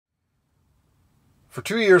For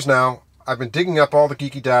 2 years now, I've been digging up all the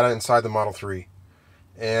geeky data inside the Model 3,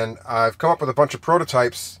 and I've come up with a bunch of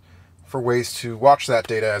prototypes for ways to watch that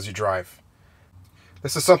data as you drive.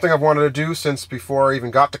 This is something I've wanted to do since before I even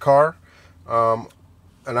got the car, and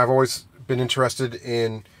I've always been interested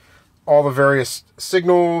in all the various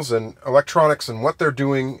signals and electronics and what they're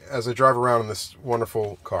doing as I drive around in this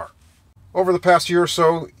wonderful car. Over the past year or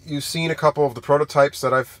so, you've seen a couple of the prototypes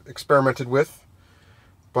that I've experimented with,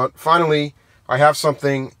 but finally I have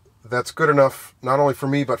something that's good enough not only for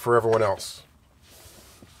me but for everyone else.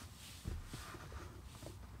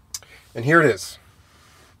 And here it is.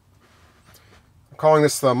 I'm calling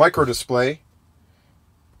this the microDisplay.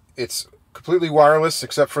 It's completely wireless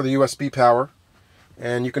except for the USB power,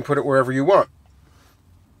 and you can put it wherever you want.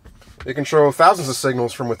 It can show thousands of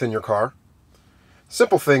signals from within your car.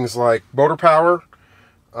 Simple things like motor power,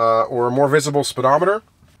 or a more visible speedometer.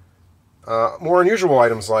 More unusual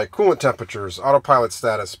items like coolant temperatures, autopilot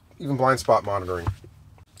status, even blind spot monitoring.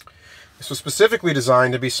 This was specifically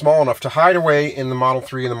designed to be small enough to hide away in the Model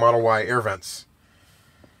 3 and the Model Y air vents.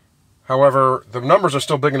 However, the numbers are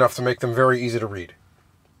still big enough to make them very easy to read.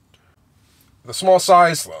 The small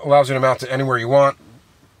size allows you to mount it anywhere you want.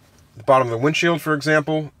 The bottom of the windshield, for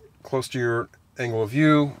example, close to your angle of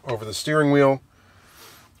view, over the steering wheel,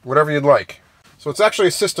 whatever you'd like. So it's actually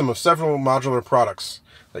a system of several modular products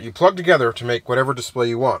that you plug together to make whatever display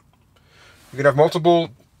you want. You can have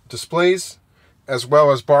multiple displays, as well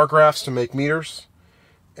as bar graphs to make meters,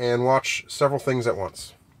 and watch several things at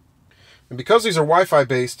once. And because these are Wi-Fi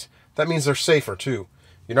based, that means they're safer too.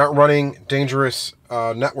 You're not running dangerous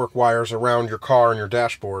network wires around your car and your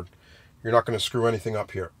dashboard. You're not going to screw anything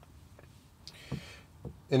up here.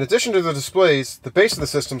 In addition to the displays, the base of the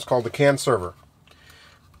system is called the CANserver.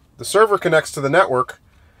 The server connects to the network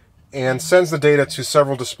and sends the data to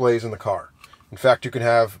several displays in the car. In fact, you can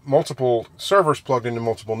have multiple servers plugged into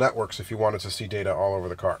multiple networks if you wanted to see data all over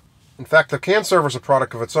the car. In fact, the CANserver is a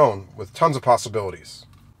product of its own, with tons of possibilities.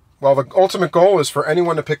 While the ultimate goal is for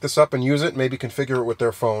anyone to pick this up and use it, maybe configure it with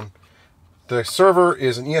their phone, the server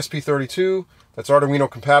is an ESP32 that's Arduino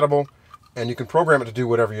compatible, and you can program it to do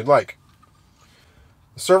whatever you'd like.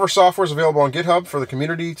 The server software is available on GitHub for the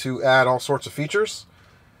community to add all sorts of features.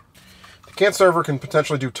 The CANserver can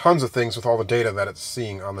potentially do tons of things with all the data that it's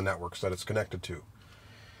seeing on the networks that it's connected to.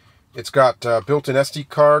 It's got built-in SD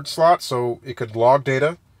card slots, so it could log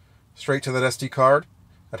data straight to that SD card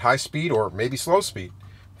at high speed or maybe slow speed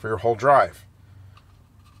for your whole drive.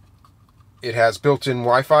 It has built-in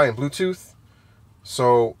Wi-Fi and Bluetooth,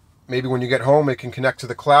 so maybe when you get home it can connect to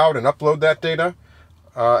the cloud and upload that data,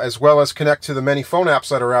 as well as connect to the many phone apps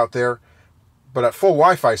that are out there, but at full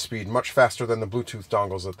Wi-Fi speed, much faster than the Bluetooth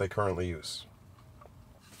dongles that they currently use.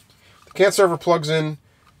 The CANserver plugs in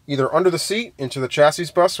either under the seat into the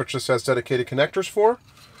chassis bus, which this has dedicated connectors for,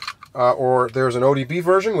 or there's an ODB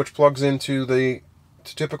version which plugs into the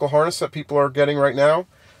typical harness that people are getting right now,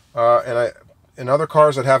 and in other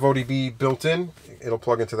cars that have ODB built in, it'll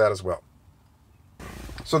plug into that as well.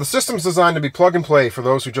 So the system's designed to be plug and play for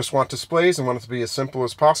those who just want displays and want it to be as simple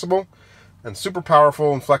as possible, and super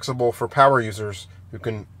powerful and flexible for power users who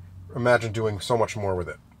can imagine doing so much more with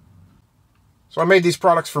it. So I made these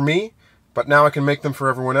products for me, but now I can make them for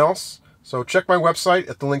everyone else. So check my website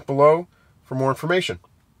at the link below for more information.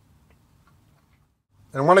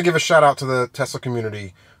 And I want to give a shout out to the Tesla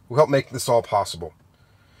community who helped make this all possible.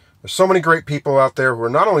 There's so many great people out there who are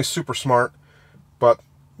not only super smart, but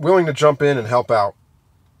willing to jump in and help out.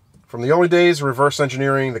 From the early days of reverse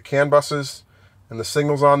engineering the CAN buses and the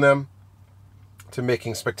signals on them, to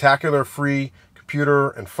making spectacular free computer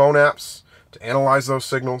and phone apps to analyze those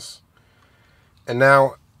signals. And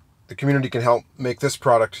now the community can help make this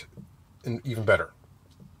product even better.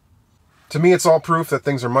 To me, it's all proof that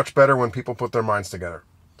things are much better when people put their minds together.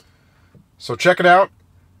 So check it out,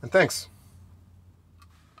 and thanks.